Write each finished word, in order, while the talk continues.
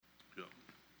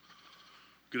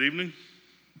Good evening.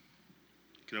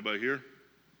 Can everybody hear?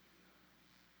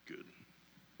 Good.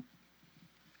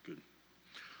 Good.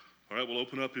 All right, we'll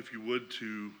open up, if you would,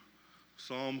 to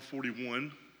Psalm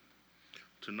 41.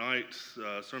 Tonight's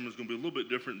sermon is going to be a little bit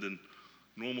different than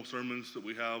normal sermons that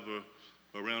we have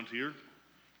around here.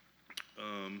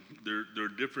 There are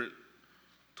different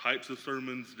types of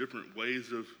sermons, different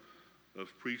ways of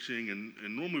preaching, and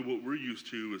normally what we're used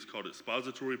to is called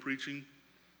expository preaching.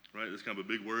 Right, that's kind of a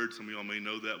big word. Some of y'all may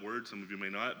know that word, some of you may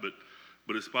not.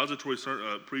 But expository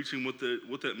preaching, what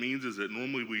that means is that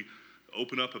normally we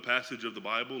open up a passage of the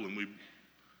Bible and we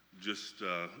just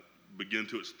begin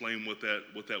to explain what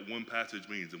that one passage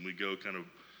means, and we go kind of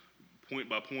point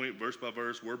by point, verse by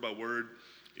verse, word by word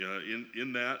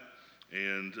in that,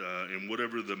 and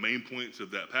whatever the main points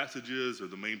of that passage is, or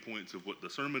the main points of what the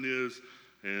sermon is,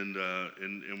 and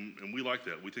we like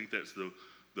that. We think that's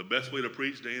the best way to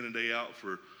preach day in and day out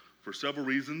for several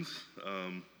reasons.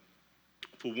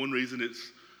 For one reason,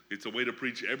 it's a way to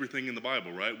preach everything in the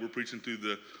Bible, right? We're preaching through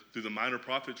the minor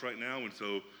prophets right now, and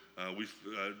so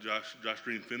Josh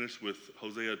Green finished with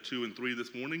Hosea 2 and 3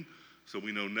 this morning. So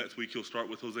we know next week he'll start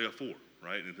with Hosea 4,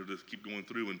 right? And he'll just keep going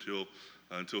through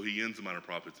until he ends the minor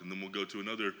prophets, and then we'll go to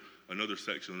another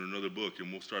section or another book,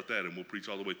 and we'll start that, and we'll preach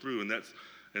all the way through, and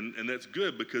that's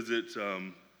good because it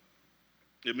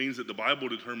means that the Bible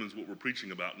determines what we're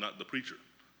preaching about, not the preacher.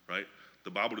 Right?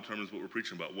 The Bible determines what we're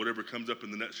preaching about. Whatever comes up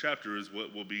in the next chapter is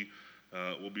what will be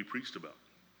preached about.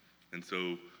 And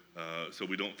so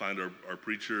we don't find our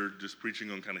preacher just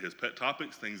preaching on kind of his pet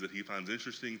topics, things that he finds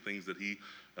interesting, things that he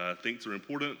thinks are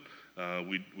important.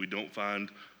 We don't find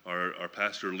our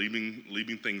pastor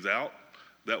leaving things out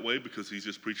that way because he's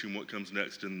just preaching what comes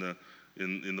next in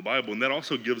the Bible. And that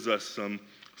also gives us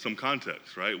some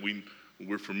context, right?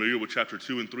 We're familiar with chapter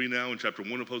 2 and 3 now and chapter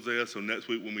 1 of Hosea, so next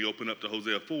week when we open up to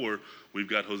Hosea 4, we've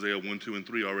got Hosea 1, 2, and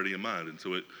 3 already in mind, and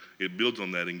so it builds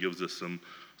on that and gives us some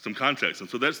context. And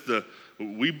so that's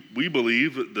we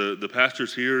believe, the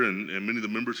pastors here and many of the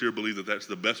members here believe that that's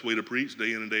the best way to preach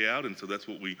day in and day out, and so that's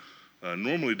what we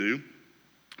normally do.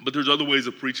 But there's other ways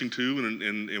of preaching too,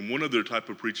 and one other type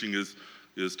of preaching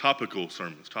is topical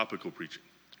sermons, topical preaching,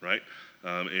 right?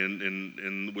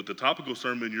 And with the topical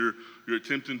sermon, you're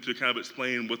attempting to kind of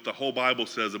explain what the whole Bible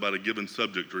says about a given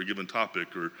subject or a given topic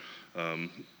or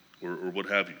what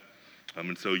have you.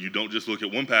 And so you don't just look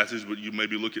at one passage, but you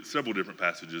maybe look at several different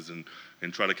passages and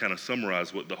try to kind of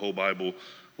summarize what the whole Bible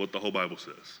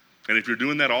says. And if you're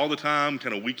doing that all the time,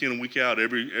 kind of week in and week out,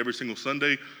 every single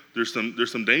Sunday, there's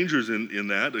some dangers in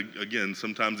that. Again,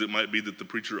 sometimes it might be that the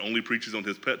preacher only preaches on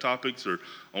his pet topics or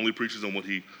only preaches on what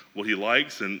he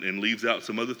likes and leaves out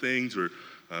some other things, or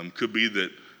could be that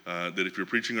if you're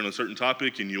preaching on a certain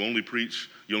topic and you only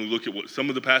look at what some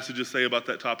of the passages say about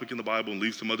that topic in the Bible and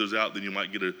leave some others out, then you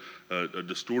might get a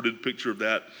distorted picture of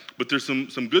that. But there's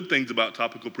some good things about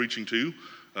topical preaching too,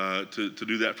 to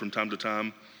do that from time to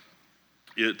time.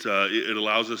 It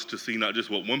allows us to see not just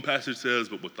what one passage says,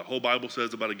 but what the whole Bible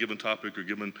says about a given topic or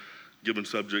given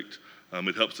subject.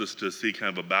 It helps us to see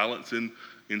kind of a balance in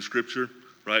Scripture,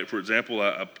 right? For example,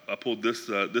 I pulled this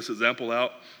example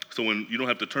out. So you don't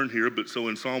have to turn here, but so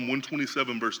in Psalm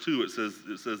 127 verse 2, it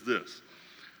says this.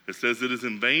 It says, "It is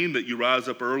in vain that you rise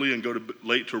up early and go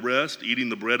late to rest, eating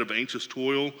the bread of anxious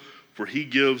toil, for he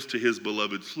gives to his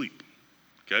beloved sleep."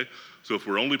 Okay, so if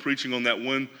we're only preaching on that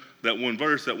one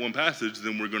verse, that one passage,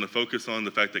 then we're going to focus on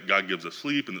the fact that God gives us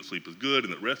sleep and that sleep is good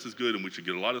and that rest is good and we should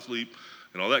get a lot of sleep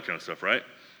and all that kind of stuff, right?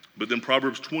 But then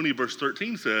Proverbs 20 verse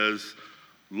 13 says,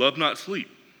 "Love not sleep,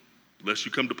 lest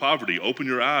you come to poverty. Open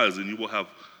your eyes and you will have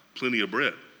plenty of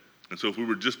bread." And so if we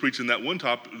were just preaching that one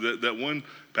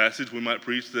passage, we might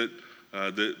preach that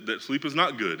sleep is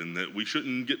not good and that we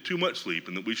shouldn't get too much sleep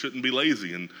and that we shouldn't be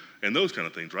lazy and those kind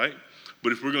of things, right?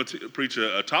 But if we're going to preach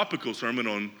a topical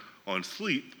sermon on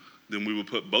sleep, then we will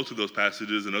put both of those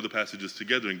passages and other passages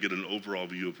together and get an overall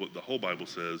view of what the whole Bible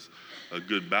says, a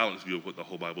good balanced view of what the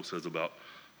whole Bible says about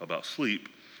sleep.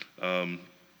 And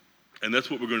that's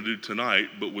what we're going to do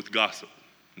tonight, but with gossip.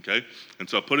 Okay? And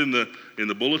so I put in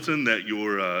the bulletin that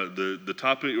the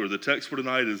topic or the text for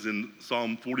tonight is in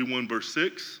Psalm 41 verse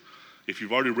 6. If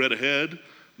you've already read ahead,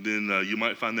 then you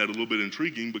might find that a little bit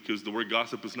intriguing because the word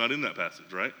gossip is not in that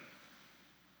passage, right?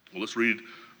 Well, let's read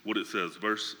what it says.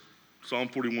 Psalm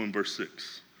 41, verse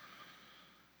 6.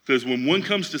 It says, "When one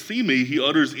comes to see me, he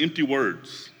utters empty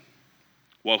words,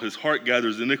 while his heart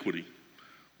gathers iniquity.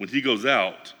 When he goes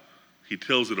out, he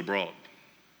tells it abroad."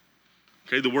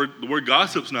 Okay, the word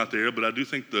gossip's not there, but I do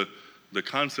think the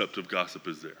concept of gossip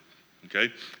is there.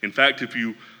 Okay, in fact, if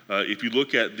you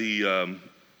look at the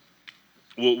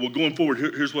Well, going forward,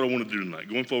 here's what I want to do tonight.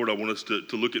 Going forward, I want us to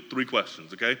look at three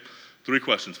questions, okay? Three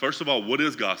questions. First of all, what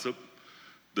is gossip?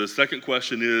 The second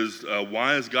question is,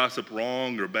 why is gossip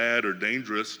wrong or bad or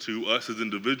dangerous to us as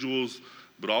individuals,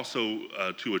 but also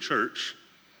to a church?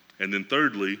 And then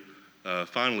thirdly,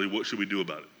 finally, what should we do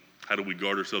about it? How do we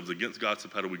guard ourselves against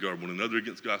gossip? How do we guard one another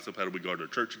against gossip? How do we guard our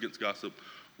church against gossip?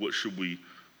 What should we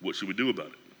do about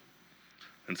it?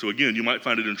 And so again, you might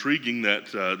find it intriguing that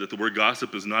the word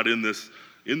gossip is not in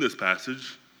this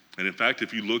passage. And in fact,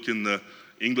 if you look in the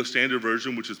English Standard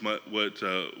Version, which is what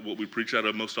we preach out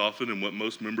of most often and what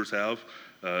most members have,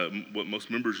 what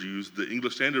most members use, the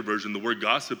English Standard Version, the word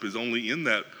gossip is only in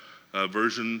that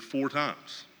version 4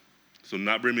 times. So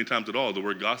not very many times at all. The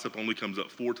word gossip only comes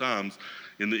up 4 times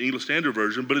in the English Standard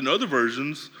Version. But in other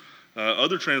versions,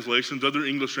 other translations, other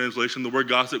English translation, the word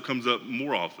gossip comes up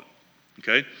more often.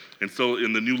 Okay? And so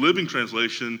in the New Living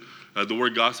Translation, the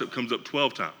word gossip comes up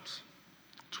 12 times.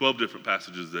 12 different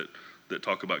passages that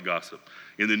talk about gossip.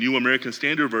 In the New American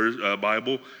Standard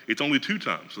Bible, it's only 2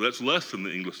 times, so that's less than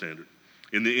the English Standard.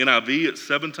 In the NIV, it's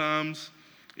 7 times.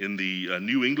 In the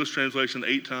New English Translation,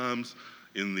 8 times.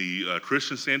 In the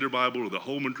Christian Standard Bible or the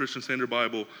Holman Christian Standard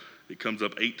Bible, it comes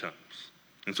up 8 times.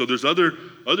 And so there's other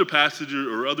passages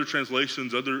or other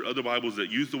translations, other Bibles that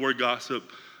use the word gossip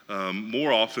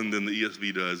more often than the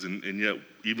ESV does, and yet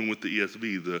even with the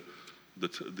ESV,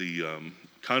 the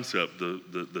concept,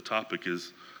 the topic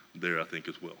is there, I think,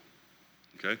 as well.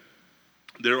 Okay,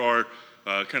 there are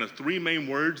kind of 3 main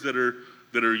words that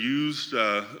are used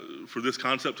for this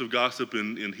concept of gossip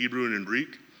in Hebrew and in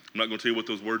Greek. I'm not going to tell you what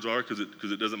those words are because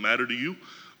it doesn't matter to you,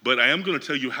 but I am going to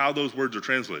tell you how those words are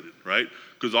translated, right?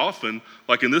 Because often,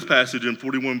 like in this passage in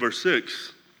 41 verse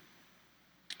 6,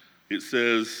 it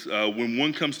says, when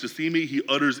one comes to see me, he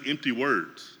utters empty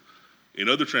words. In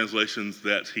other translations,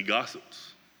 that he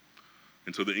gossips.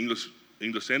 And so the English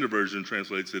Standard Version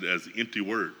translates it as empty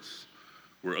words,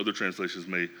 where other translations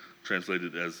may translate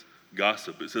it as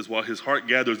gossip. It says, while his heart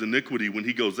gathers iniquity, when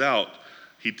he goes out,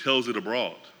 he tells it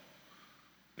abroad.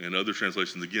 And other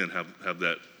translations, again, have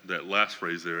that last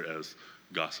phrase there as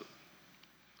gossip.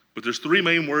 But there's 3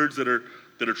 main words that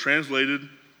are translated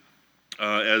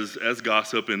as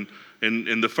gossip, and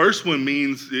the first one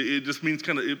means it's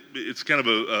kind of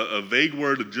a vague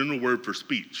word, a general word for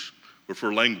speech or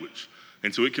for language,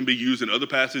 and so it can be used in other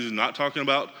passages not talking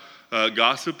about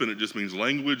gossip, and it just means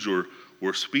language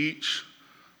or speech.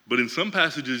 But in some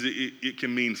passages, it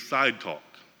can mean side talk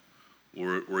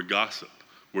or gossip,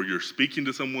 where you're speaking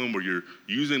to someone, where you're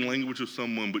using language with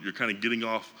someone, but you're kind of getting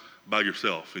off by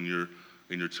yourself, and you're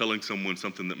telling someone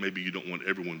something that maybe you don't want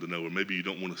everyone to know, or maybe you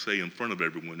don't want to say in front of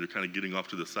everyone. You're kind of getting off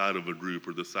to the side of a group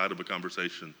or the side of a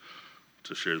conversation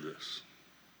to share this.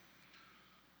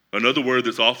 Another word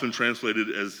that's often translated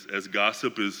as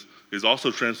gossip is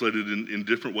also translated in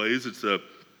different ways.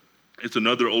 It's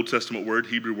another Old Testament word,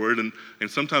 Hebrew word, and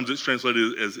sometimes it's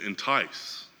translated as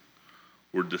entice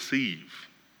or deceive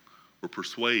or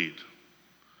persuade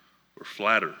or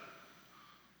flatter,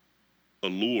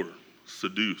 allure,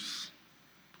 seduce,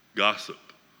 gossip,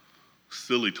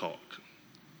 silly talk,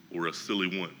 or a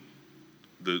silly one.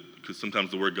 Because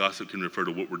sometimes the word gossip can refer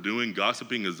to what we're doing.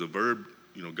 Gossiping is a verb,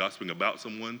 gossiping about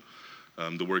someone.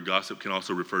 The word gossip can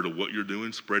also refer to what you're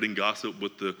doing, spreading gossip,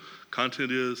 what the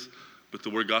content is. But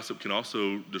the word gossip can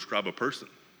also describe a person,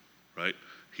 right?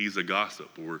 He's a gossip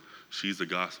or she's a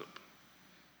gossip.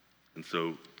 And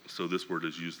so this word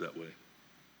is used that way.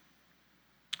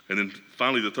 And then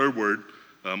finally, the third word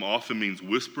often means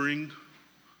whispering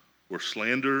or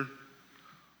slander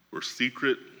or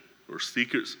secret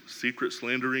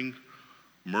slandering,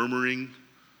 murmuring,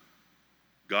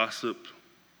 gossip,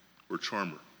 or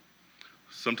charmer.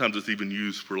 Sometimes it's even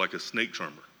used for like a snake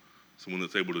charmer, someone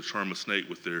that's able to charm a snake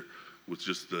with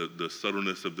just the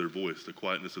subtleness of their voice, the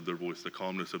quietness of their voice, the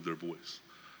calmness of their voice.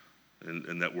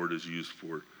 And that word is used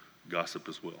for gossip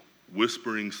as well.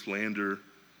 Whispering, slander,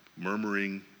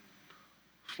 murmuring,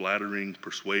 flattering,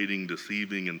 persuading,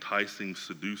 deceiving, enticing,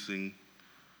 seducing,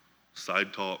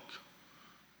 side talk,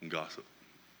 and gossip.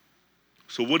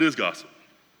 So what is gossip?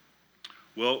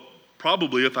 Well,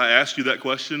 probably if I asked you that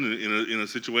question in a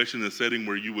situation, in a setting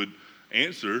where you would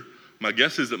answer, my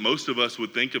guess is that most of us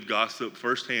would think of gossip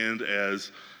firsthand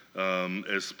as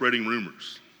spreading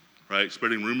rumors, right?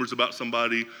 Spreading rumors about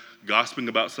somebody, gossiping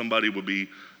about somebody would be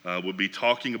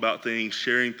talking about things,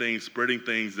 sharing things, spreading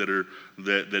things that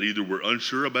either we're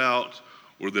unsure about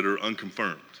or that are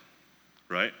unconfirmed,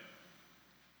 right?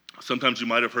 Sometimes you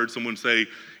might have heard someone say,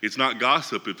 it's not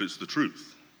gossip if it's the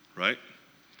truth, right?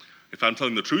 If I'm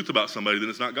telling the truth about somebody, then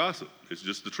it's not gossip. It's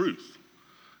just the truth.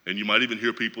 And you might even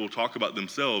hear people talk about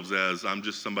themselves as, I'm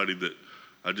just somebody that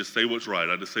I just say what's right.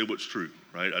 I just say what's true,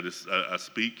 right? I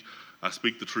speak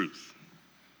the truth.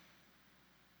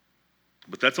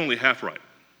 But that's only half right.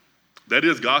 That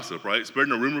is gossip, right?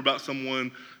 Spreading a rumor about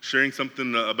someone, sharing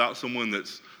something about someone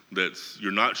that's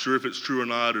you're not sure if it's true or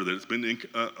not, or that it's been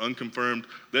unconfirmed.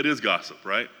 That is gossip,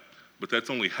 right? But that's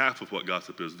only half of what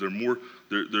gossip is. There's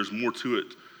more to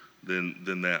it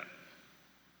than that.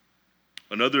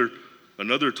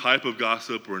 Another type of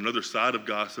gossip, or another side of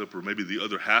gossip, or maybe the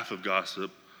other half of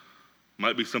gossip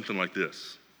might be something like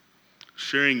this: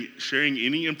 sharing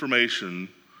any information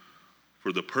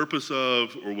for the purpose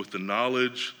of, or with the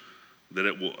knowledge that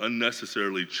it will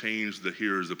unnecessarily change the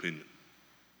hearer's opinion.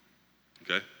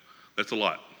 Okay, that's a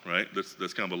lot, right?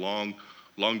 That's kind of a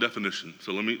long definition.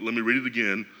 So let me read it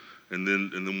again, and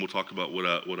then we'll talk about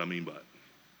what I mean by it.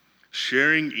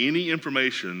 Sharing any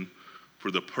information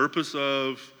for the purpose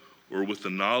of, or with the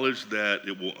knowledge that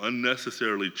it will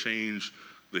unnecessarily change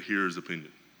the hearer's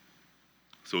opinion.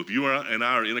 So if you and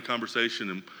I are in a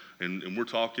conversation and we're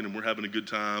talking and we're having a good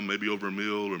time, maybe over a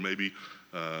meal, or maybe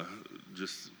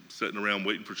just sitting around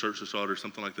waiting for church to start or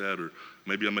something like that, or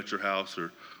maybe I'm at your house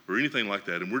or anything like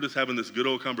that, and we're just having this good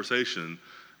old conversation,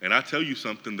 and I tell you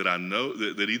something that I know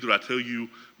that either I tell you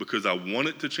because I want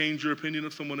it to change your opinion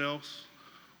of someone else,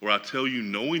 or I tell you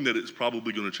knowing that it's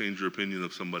probably going to change your opinion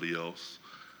of somebody else,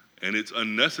 and it's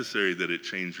unnecessary that it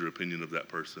change your opinion of that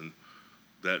person,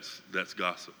 that's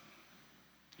gossip.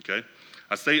 Okay?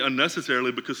 I say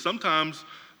unnecessarily because sometimes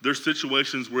there's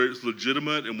situations where it's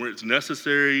legitimate and where it's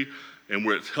necessary and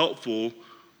where it's helpful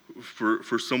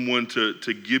for someone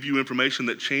to give you information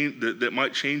that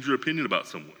might change your opinion about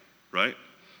someone, right?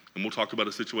 And we'll talk about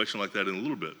a situation like that in a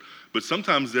little bit. But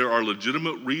sometimes there are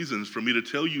legitimate reasons for me to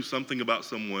tell you something about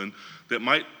someone that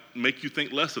might make you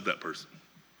think less of that person.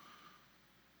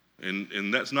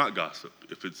 And that's not gossip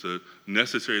if it's a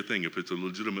necessary thing, if it's a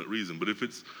legitimate reason. But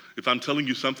if I'm telling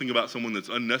you something about someone that's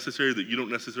unnecessary, that you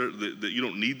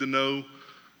don't need to know,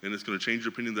 and it's going to change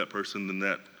your opinion of that person, then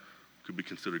that could be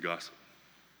considered gossip.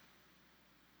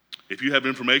 If you have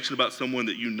information about someone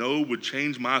that you know would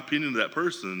change my opinion of that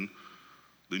person,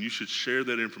 then you should share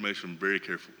that information very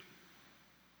carefully.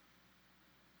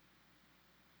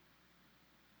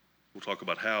 We'll talk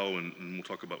about how and we'll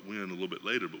talk about when a little bit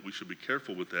later, but we should be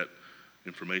careful with that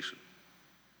information.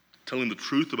 Telling the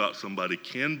truth about somebody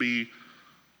can be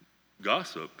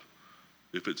gossip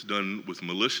if it's done with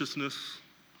maliciousness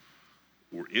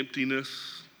or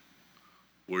emptiness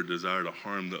or a desire to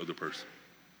harm the other person.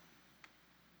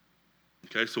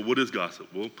 Okay, so what is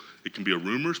gossip? Well, it can be a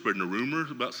rumor, spreading a rumor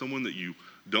about someone that you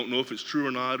don't know if it's true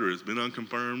or not, or it's been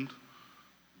unconfirmed.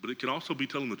 But it can also be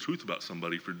telling the truth about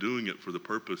somebody for doing it for the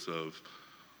purpose of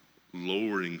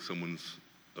lowering someone's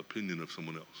opinion of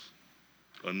someone else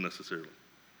unnecessarily.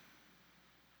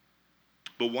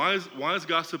 But why is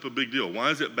gossip a big deal?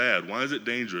 Why is it bad? Why is it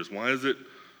dangerous? Why is it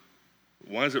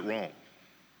wrong?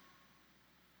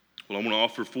 Well, I want to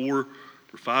offer 4 or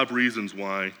 5 reasons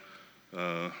why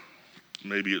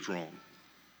maybe it's wrong.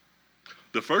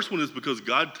 The first one is because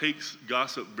God takes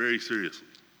gossip very seriously.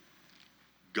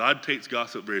 God takes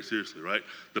gossip very seriously, right?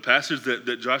 The passage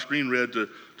that Josh Green read to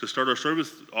start our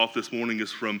service off this morning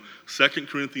is from 2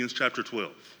 Corinthians chapter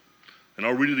 12. And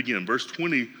I'll read it again. Verse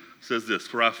 20 says this: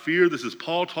 "For I fear," this is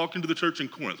Paul talking to the church in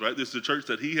Corinth, right? This is a church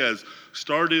that he has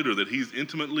started or that he's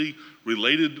intimately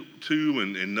related to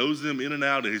and knows them in and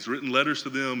out, and he's written letters to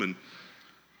them. And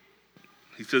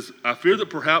he says, "I fear that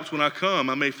perhaps when I come,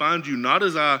 I may find you not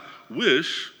as I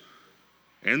wish,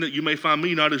 and that you may find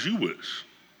me not as you wish.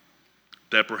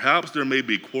 That perhaps there may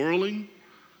be quarreling,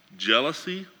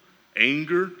 jealousy,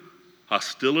 anger,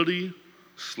 hostility,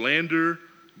 slander,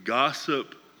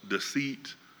 gossip,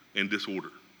 deceit, and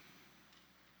disorder."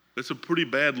 That's a pretty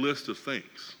bad list of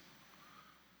things.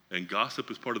 And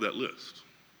gossip is part of that list,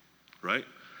 right?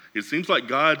 It seems like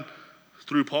God,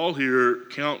 through Paul here,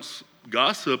 counts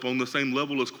gossip on the same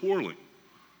level as quarreling,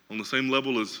 on the same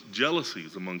level as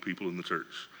jealousies among people in the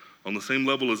church, on the same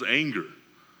level as anger,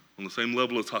 on the same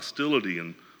level as hostility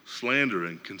and slander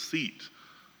and conceit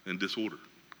and disorder.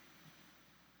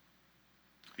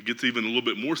 It gets even a little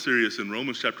bit more serious in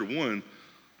Romans chapter 1.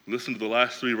 Listen to the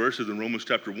last 3 verses in Romans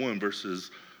chapter 1,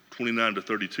 verses 29 to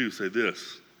 32 say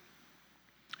this.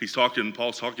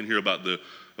 Paul's talking here about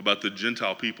the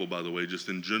Gentile people, by the way, just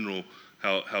in general,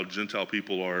 how Gentile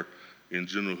people are in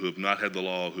general, who have not had the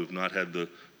law, who have not had the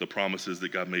promises that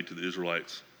God made to the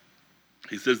Israelites.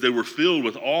 He says they were filled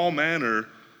with all manner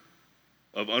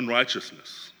of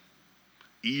unrighteousness,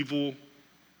 evil,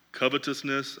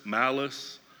 covetousness,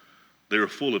 malice. They were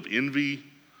full of envy,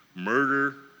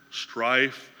 murder,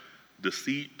 strife,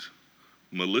 deceit,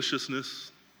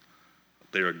 maliciousness.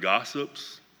 They are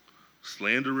gossips,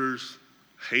 slanderers,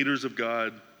 haters of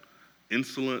God,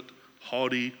 insolent,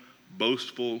 haughty,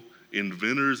 boastful,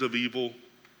 inventors of evil,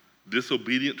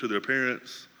 disobedient to their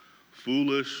parents,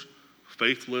 foolish,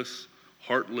 faithless,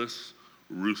 heartless,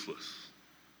 ruthless.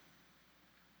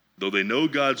 Though they know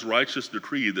God's righteous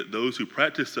decree that those who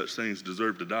practice such things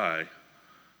deserve to die,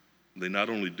 they not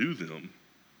only do them,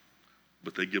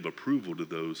 but they give approval to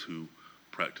those who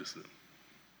practice them.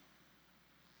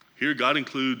 Here, God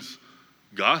includes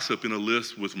gossip in a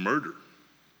list with murder,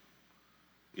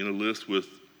 in a list with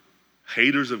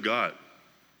haters of God,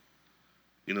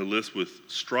 in a list with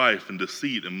strife and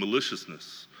deceit and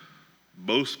maliciousness,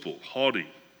 boastful, haughty,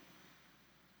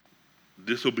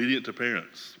 disobedient to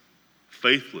parents,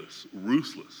 faithless,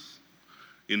 ruthless,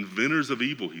 inventors of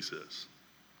evil, he says.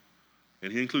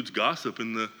 And he includes gossip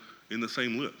in the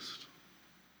same list.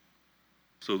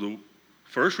 So the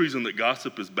first reason that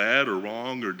gossip is bad or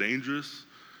wrong or dangerous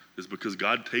is because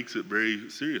God takes it very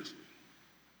seriously.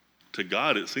 To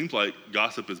God, it seems like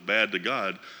gossip is bad to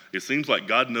God. It seems like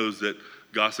God knows that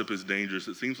gossip is dangerous.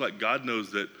 It seems like God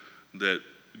knows that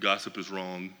gossip is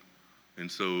wrong. And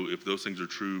so if those things are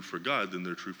true for God, then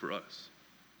they're true for us.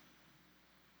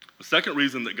 The second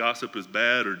reason that gossip is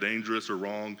bad or dangerous or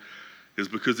wrong is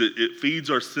because it feeds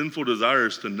our sinful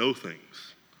desires to know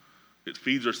things. It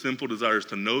feeds our sinful desires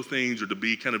to know things or to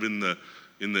be kind of in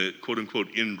the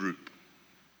quote-unquote in group.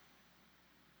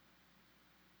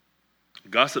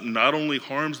 Gossip not only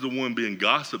harms the one being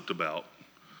gossiped about,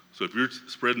 so if you're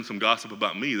spreading some gossip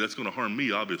about me, that's going to harm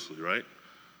me, obviously, right?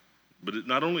 But it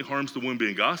not only harms the one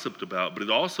being gossiped about, but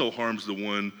it also harms the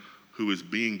one who is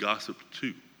being gossiped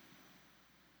to.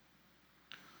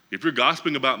 If you're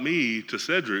gossiping about me to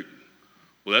Cedric,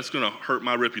 well, that's going to hurt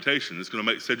my reputation. It's going to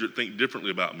make Cedric think differently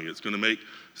about me. It's going to make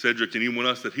Cedric and anyone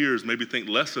else that hears maybe think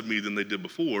less of me than they did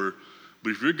before.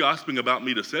 But if you're gossiping about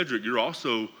me to Cedric, you're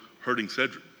also hurting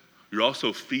Cedric. You're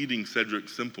also feeding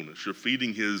Cedric's sinfulness. You're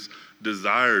feeding his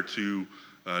desire to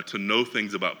know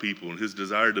things about people and his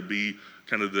desire to be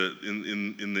kind of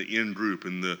in the in group,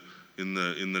 in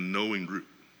the knowing group.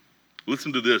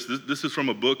 Listen to this. This is from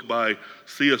a book by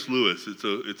C.S. Lewis.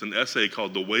 It's an essay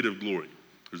called The Weight of Glory.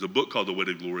 There's a book called The Weight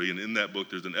of Glory, and in that book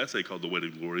there's an essay called The Weight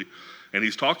of Glory. And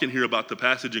he's talking here about the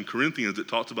passage in Corinthians that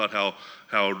talks about how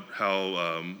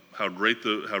great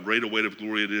a weight of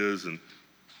glory it is, and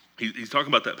he's talking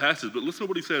about that passage. But listen to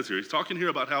what he says here. He's talking here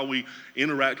about how we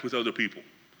interact with other people,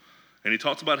 and he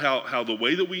talks about how the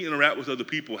way that we interact with other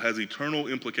people has eternal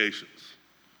implications.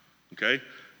 Okay,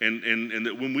 and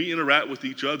that when we interact with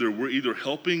each other, we're either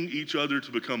helping each other to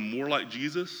become more like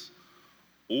Jesus,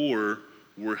 or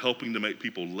we're helping to make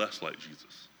people less like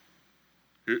Jesus.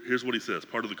 Here's what he says,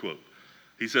 part of the quote.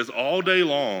 He says, all day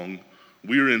long,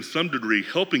 we are in some degree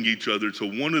helping each other to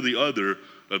one or the other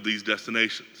of these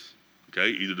destinations, okay?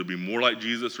 Either to be more like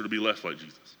Jesus or to be less like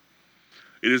Jesus.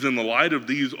 It is in the light of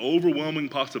these overwhelming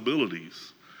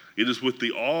possibilities, it is with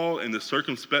the awe and the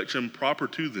circumspection proper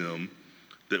to them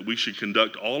that we should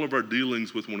conduct all of our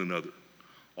dealings with one another.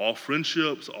 All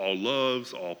friendships, all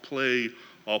loves, all play,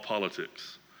 all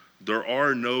politics. There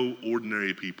are no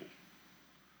ordinary people.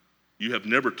 You have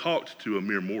never talked to a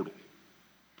mere mortal.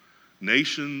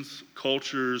 Nations,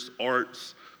 cultures,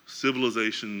 arts,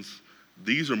 civilizations,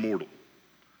 these are mortal.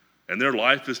 And their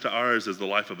life is to ours as the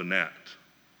life of a gnat.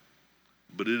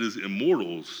 But it is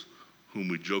immortals whom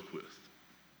we joke with,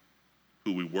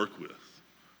 who we work with,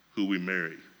 who we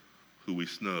marry, who we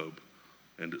snub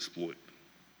and exploit.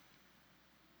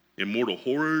 Immortal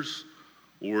horrors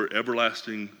or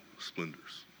everlasting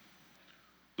splendors.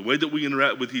 The way that we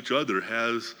interact with each other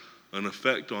has an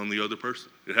effect on the other person.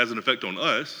 It has an effect on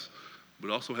us, but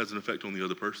also has an effect on the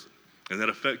other person. And that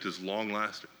effect is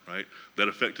long-lasting, right? That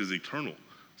effect is eternal,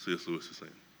 C.S. Lewis is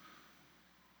saying.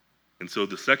 And so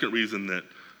the second reason that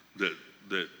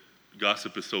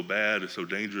gossip is so bad, is so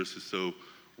dangerous, is so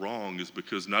wrong is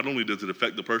because not only does it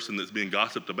affect the person that's being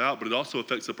gossiped about, but it also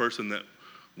affects the person that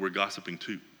we're gossiping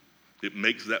to. It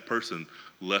makes that person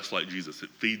less like Jesus. It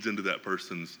feeds into that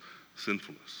person's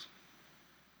sinfulness.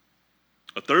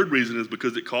 A third reason is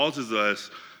because it causes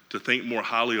us to think more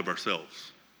highly of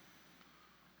ourselves.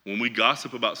 When we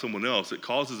gossip about someone else, it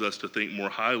causes us to think more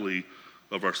highly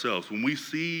of ourselves. When we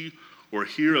see or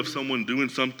hear of someone doing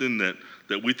something that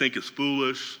we think is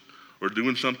foolish or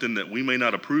doing something that we may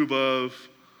not approve of,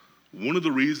 one of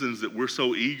the reasons that we're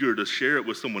so eager to share it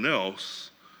with someone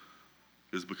else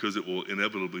is because it will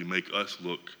inevitably make us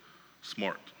look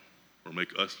smart or make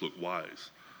us look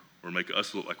wise or make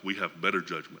us look like we have better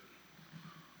judgment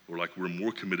or like we're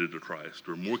more committed to Christ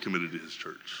or more committed to his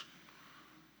church.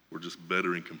 We're just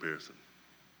better in comparison.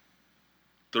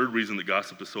 Third reason that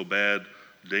gossip is so bad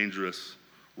dangerous,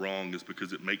 wrong, is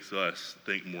because it makes us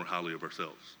think more highly of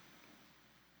ourselves.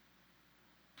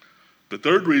 The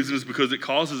third reason is because it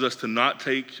causes us to not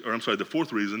take, the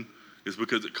fourth reason is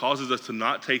because it causes us to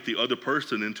not take the other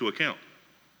person into account.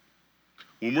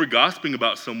 When we're gossiping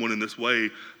about someone in this way,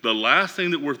 the last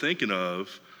thing that we're thinking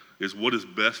of is what is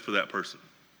best for that person,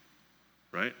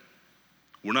 right?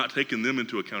 We're not taking them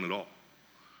into account at all.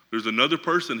 There's another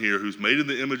person here who's made in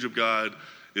the image of God.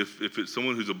 If it's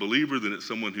someone who's a believer, then it's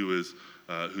someone who is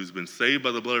who's been saved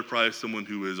by the blood of Christ, someone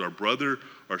who is our brother,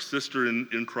 our sister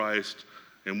in Christ,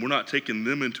 and we're not taking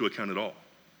them into account at all.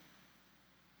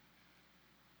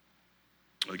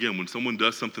 Again, when someone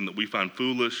does something that we find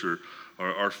foolish, or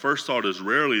our first thought is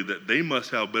rarely that they must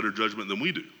have better judgment than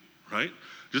we do, right?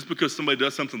 Just because somebody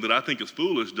does something that I think is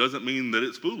foolish doesn't mean that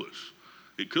it's foolish.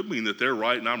 It could mean that they're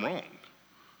right and I'm wrong.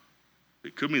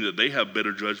 It could mean that they have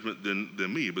better judgment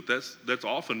than me, but that's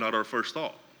often not our first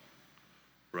thought,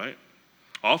 right?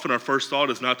 Often our first thought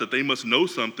is not that they must know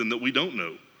something that we don't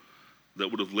know that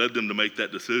would have led them to make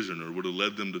that decision or would have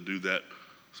led them to do that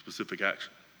specific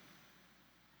action.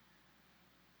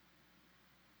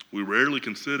 We rarely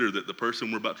consider that the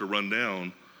person we're about to run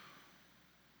down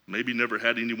maybe never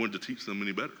had anyone to teach them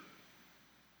any better.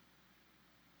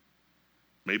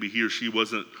 Maybe he or she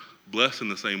wasn't blessed in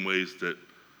the same ways that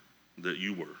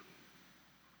you were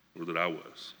or that I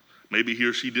was. Maybe he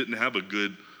or she didn't have a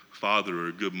good father or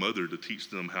a good mother to teach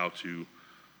them how to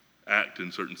act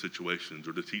in certain situations,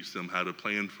 or to teach them how to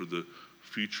plan for the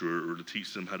future, or to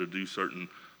teach them how to do certain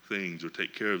things or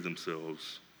take care of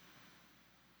themselves.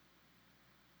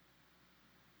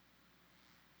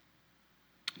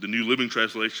 The New Living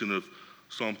Translation of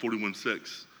Psalm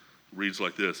 41:6 reads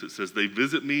like this. It says, "They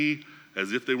visit me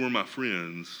as if they were my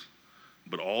friends,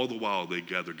 but all the while they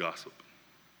gather gossip.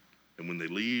 And when they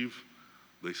leave,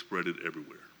 they spread it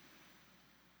everywhere."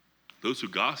 Those who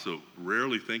gossip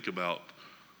rarely think about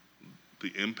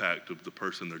the impact of the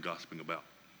person they're gossiping about.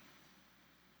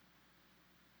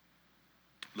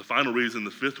 The final reason, the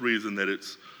fifth reason that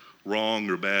it's wrong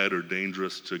or bad or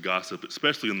dangerous to gossip,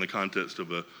 especially in the context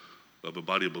of a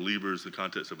body of believers, the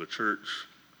context of a church,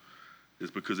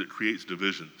 is because it creates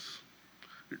divisions.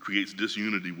 It creates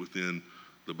disunity within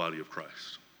the body of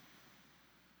Christ.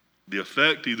 The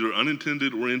effect, either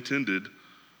unintended or intended,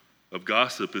 of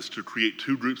gossip is to create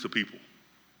two groups of people.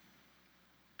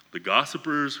 The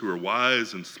gossipers, who are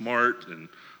wise and smart and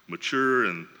mature,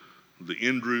 and the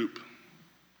in group,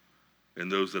 and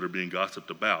those that are being gossiped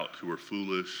about, who are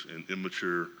foolish and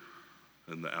immature,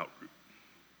 and the out group.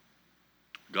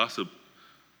 Gossip,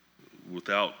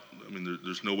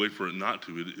 there's no way for it not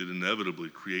to. It inevitably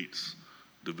creates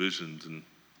divisions and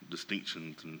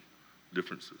distinctions and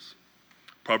differences.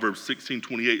 Proverbs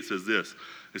 16:28 says this.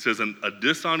 It says, "A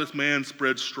dishonest man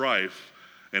spreads strife,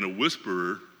 and a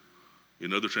whisperer,"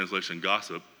 in other translation,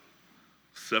 gossip,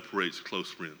 "separates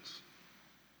close friends."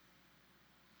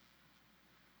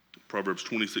 Proverbs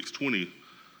 26:20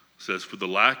 says, "For the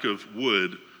lack of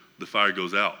wood, the fire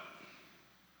goes out.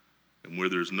 And where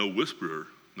there's no whisperer,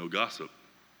 no gossip,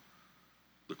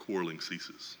 the quarreling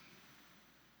ceases."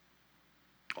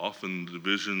 Often the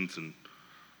divisions and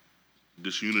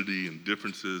disunity and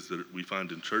differences that we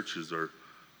find in churches are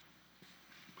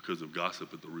because of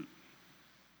gossip at the root.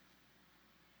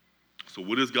 So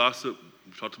what is gossip?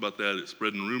 We've talked about that. It's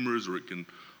spreading rumors, or it can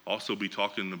also be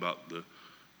talking about the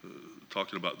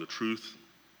truth.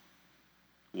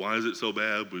 Why is it so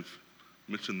bad? We've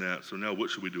mentioned that. So now what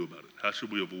should we do about it? How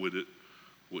should we avoid it?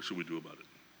 What should we do about it?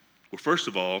 Well, first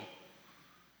of all,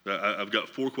 I've got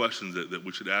 4 questions that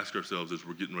we should ask ourselves as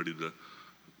we're getting ready to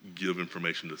give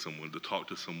information to someone, to talk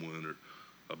to someone or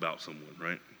about someone,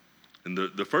 right? And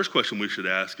the first question we should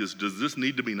ask is, does this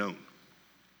need to be known?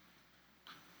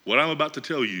 What I'm about to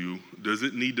tell you, does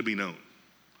it need to be known?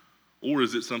 Or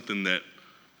is it something that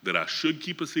I should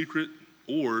keep a secret?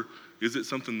 Or is it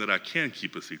something that I can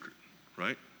keep a secret,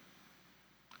 right?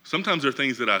 Sometimes there are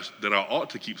things that I ought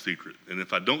to keep secret, and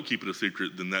if I don't keep it a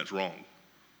secret, then that's wrong,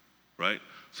 right?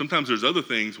 Sometimes there's other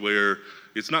things where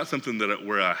it's not something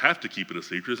where I have to keep it a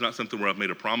secret. It's not something where I've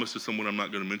made a promise to someone I'm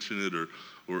not going to mention it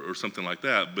or something like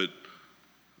that. But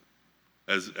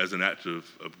as an act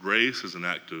of grace, as an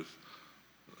act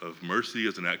of mercy,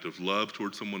 as an act of love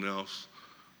towards someone else,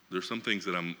 there's some things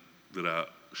that I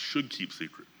should keep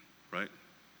secret, right?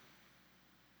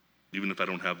 Even if I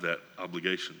don't have that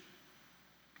obligation.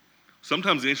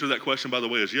 Sometimes the answer to that question, by the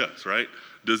way, is yes, right?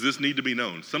 Does this need to be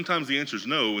known? Sometimes the answer is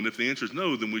no, and if the answer is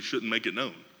no, then we shouldn't make it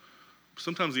known.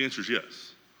 Sometimes the answer is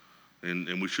yes,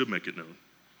 and we should make it known.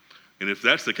 And if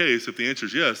that's the case, if the answer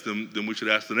is yes, then we should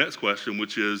ask the next question,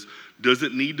 which is, does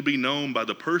it need to be known by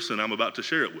the person I'm about to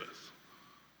share it with?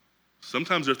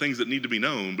 Sometimes there are things that need to be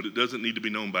known, but it doesn't need to be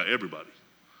known by everybody.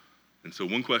 And so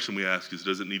one question we ask is,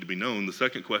 does it need to be known? The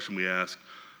second question we ask,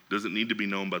 does it need to be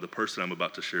known by the person I'm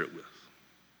about to share it with,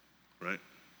 right?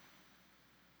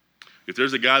 If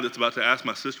there's a guy that's about to ask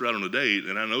my sister out on a date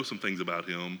and I know some things about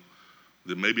him,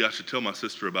 then maybe I should tell my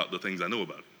sister about the things I know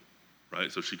about him,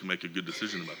 right? So she can make a good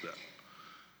decision about that.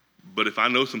 But if I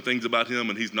know some things about him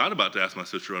and he's not about to ask my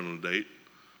sister out on a date,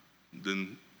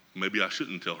 then maybe I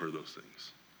shouldn't tell her those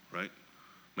things, right?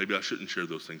 Maybe I shouldn't share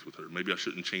those things with her. Maybe I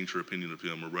shouldn't change her opinion of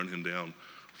him or run him down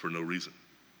for no reason.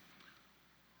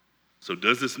 So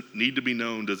does this need to be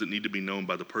known? Does it need to be known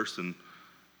by the person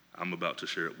I'm about to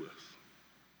share it with?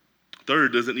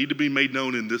 Third, does it need to be made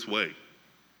known in this way?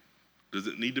 Does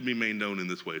it need to be made known in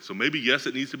this way? So maybe yes,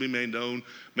 it needs to be made known.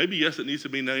 Maybe yes, it needs to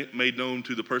be made known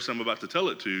to the person I'm about to tell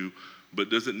it to, but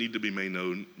does it need to be made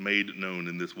known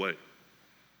in this way?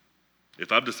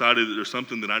 If I've decided that there's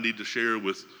something that I need to share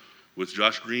with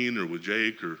Josh Green or with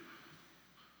Jake, or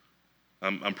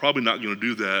I'm probably not going to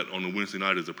do that on a Wednesday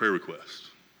night as a prayer request,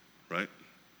 right?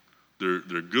 There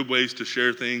are good ways to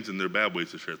share things and there are bad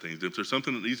ways to share things. If there's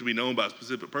something that needs to be known by a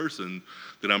specific person,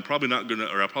 then I'm probably not going to,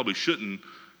 or I probably shouldn't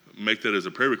make that as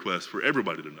a prayer request for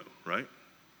everybody to know, right?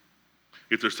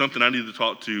 If there's something I need to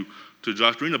talk to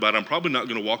Josh Green about, I'm probably not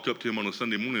going to walk up to him on a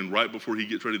Sunday morning right before he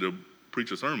gets ready to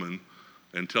preach a sermon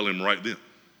and tell him right then,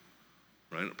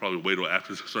 right? I'll probably wait till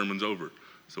after the sermon's over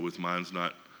so his mind's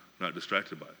not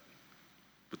distracted by it.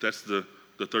 But that's the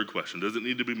third question. Does it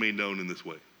need to be made known in this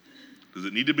way? Does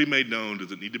it need to be made known?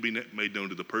 Does it need to be made known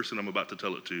to the person I'm about to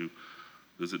tell it to?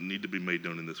 Does it need to be made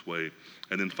known in this way?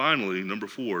 And then finally, number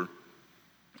 4,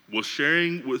 will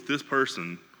sharing with this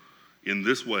person in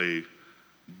this way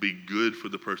be good for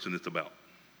the person it's about?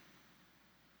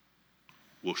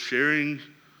 Will sharing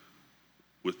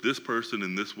with this person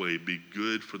in this way be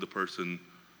good for the person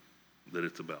that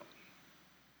it's about?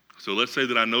 So let's say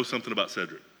that I know something about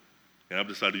Cedric, and I've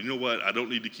decided, you know what, I don't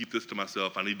need to keep this to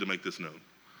myself, I need to make this known.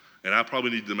 And I probably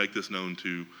need to make this known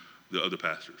to the other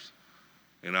pastors.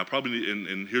 And I probably need,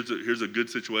 and here's a good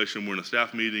situation. We're in a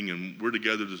staff meeting and we're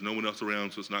together. There's no one else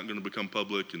around, so it's not going to become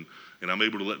public. And I'm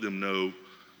able to let them know.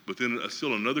 But then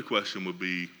still another question would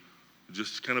be,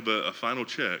 just kind of a final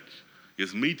check.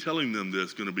 Is me telling them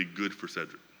this going to be good for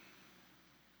Cedric?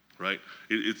 Right?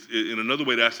 And another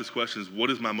way to ask this question is, what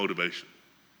is my motivation?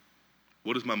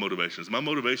 What is my motivation? Is my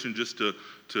motivation just to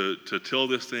tell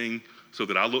this thing so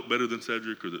that I look better than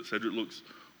Cedric, or that Cedric looks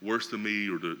worse than me,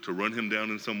 or to run him down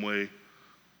in some way?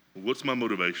 What's my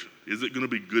motivation? Is it going to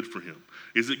be good for him?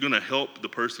 Is it going to help the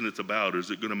person it's about, or is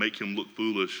it going to make him look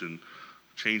foolish and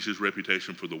change his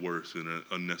reputation for the worse in an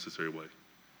unnecessary way?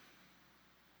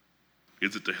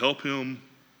 Is it to help him,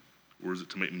 or is it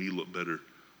to make me look better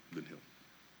than him?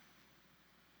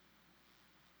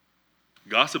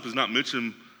 Gossip is not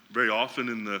mentioned very often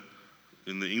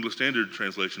in the English Standard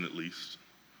Translation, at least,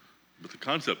 but the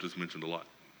concept is mentioned a lot.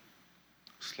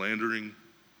 Slandering,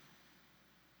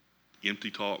 empty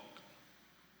talk,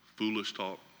 foolish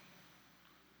talk.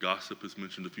 Gossip is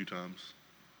mentioned a few times.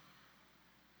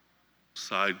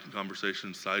 Side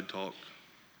conversation, side talk,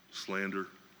 slander.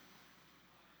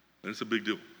 And it's a big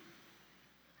deal.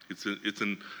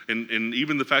 And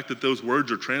even the fact that those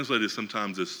words are translated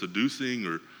sometimes as seducing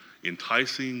or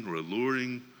enticing or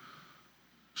alluring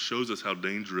shows us how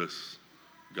dangerous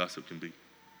gossip can be.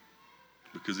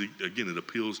 Because again, it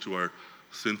appeals to our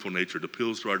sinful nature. It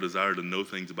appeals to our desire to know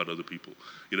things about other people.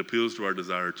 It appeals to our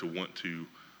desire to want to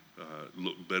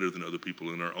look better than other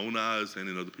people in our own eyes and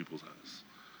in other people's eyes.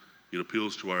 It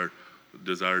appeals to our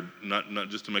desire not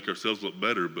just to make ourselves look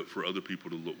better, but for other people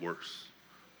to look worse,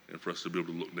 and for us to be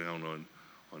able to look down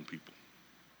on people.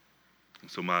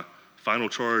 And so my final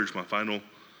charge, my final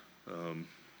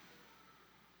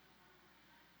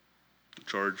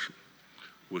charge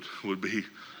would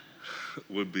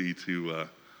be to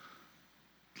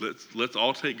let's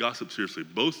all take gossip seriously.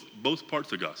 Both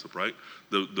parts of gossip, right?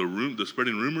 The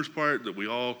spreading rumors part that we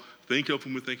all think of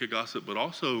when we think of gossip, but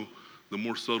also the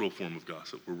more subtle form of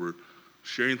gossip, where we're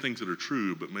sharing things that are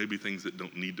true, but maybe things that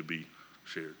don't need to be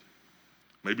shared.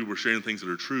 Maybe we're sharing things that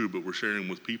are true, but we're sharing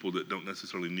with people that don't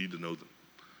necessarily need to know them.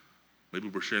 Maybe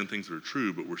we're sharing things that are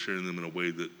true, but we're sharing them in a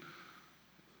way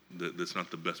that's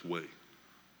not the best way,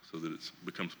 so that it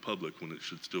becomes public when it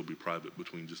should still be private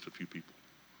between just a few people.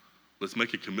 Let's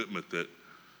make a commitment that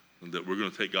we're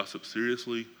going to take gossip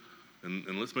seriously, and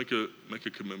let's make a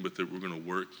commitment that we're going to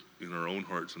work in our own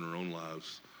hearts and our own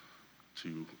lives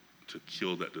to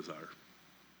kill that desire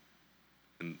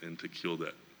and to kill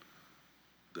that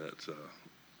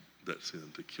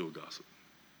sin, to kill gossip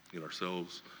in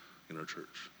ourselves, in our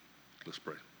church. Let's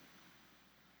pray.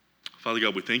 Father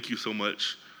God, we thank you so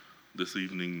much this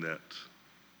evening that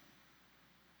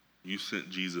you sent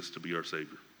Jesus to be our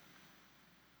Savior.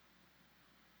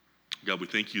 God, we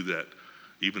thank you that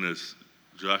even as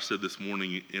Josh said this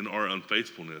morning, in our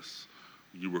unfaithfulness,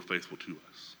 you were faithful to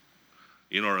us.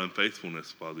 In our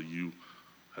unfaithfulness, Father, you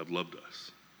have loved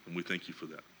us, and we thank you for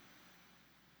that.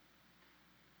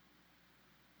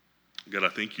 God, I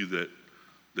thank you that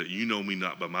you know me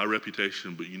not by my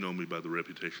reputation, but you know me by the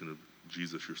reputation of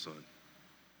Jesus, your Son.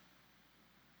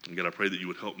 And God, I pray that you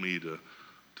would help me to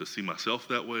see myself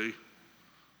that way,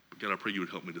 but God, I pray you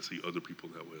would help me to see other people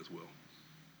that way as well.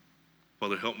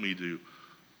 Father, help me to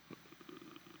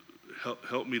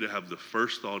have the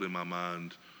first thought in my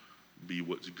mind be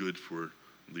what's good for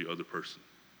the other person.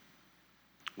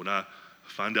 When I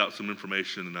find out some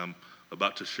information and I'm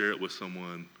about to share it with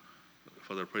someone,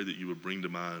 Father, I pray that you would bring to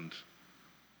mind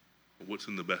what's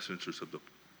in the best interest of the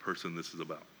person this is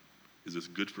about. Is this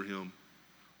good for him?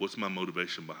 What's my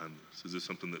motivation behind this? Is this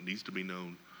something that needs to be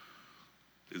known?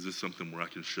 Is this something where I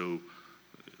can show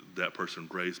that person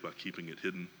grace by keeping it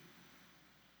hidden?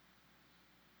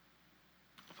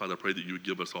 Father, I pray that you would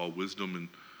give us all wisdom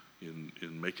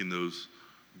in making those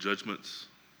judgments.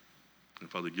 And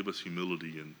Father, give us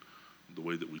humility in the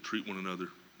way that we treat one another,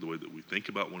 the way that we think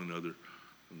about one another,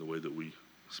 and the way that we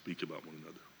speak about one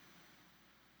another.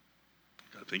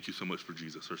 God, thank you so much for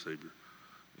Jesus, our Savior.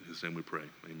 In his name we pray.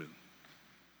 Amen.